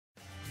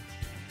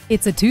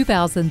It's a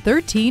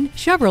 2013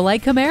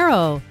 Chevrolet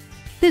Camaro.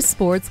 This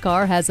sports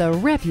car has a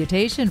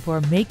reputation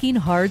for making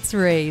hearts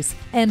race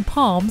and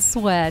palms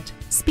sweat.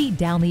 Speed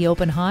down the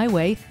open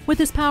highway with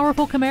this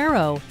powerful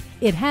Camaro.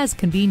 It has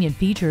convenient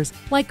features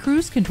like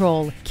cruise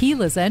control,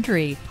 keyless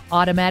entry,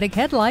 automatic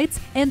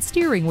headlights, and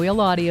steering wheel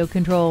audio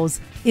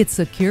controls. Its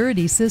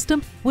security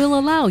system will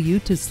allow you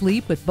to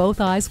sleep with both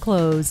eyes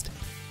closed.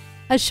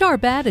 A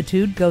sharp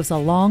attitude goes a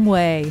long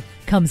way.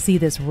 Come see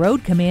this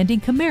road-commanding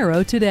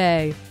Camaro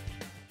today.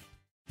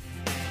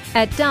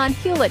 At Don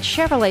Hewlett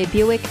Chevrolet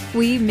Buick,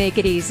 we make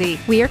it easy.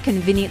 We are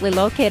conveniently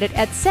located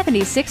at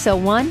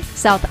 7601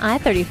 South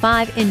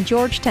I-35 in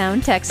Georgetown,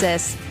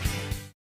 Texas.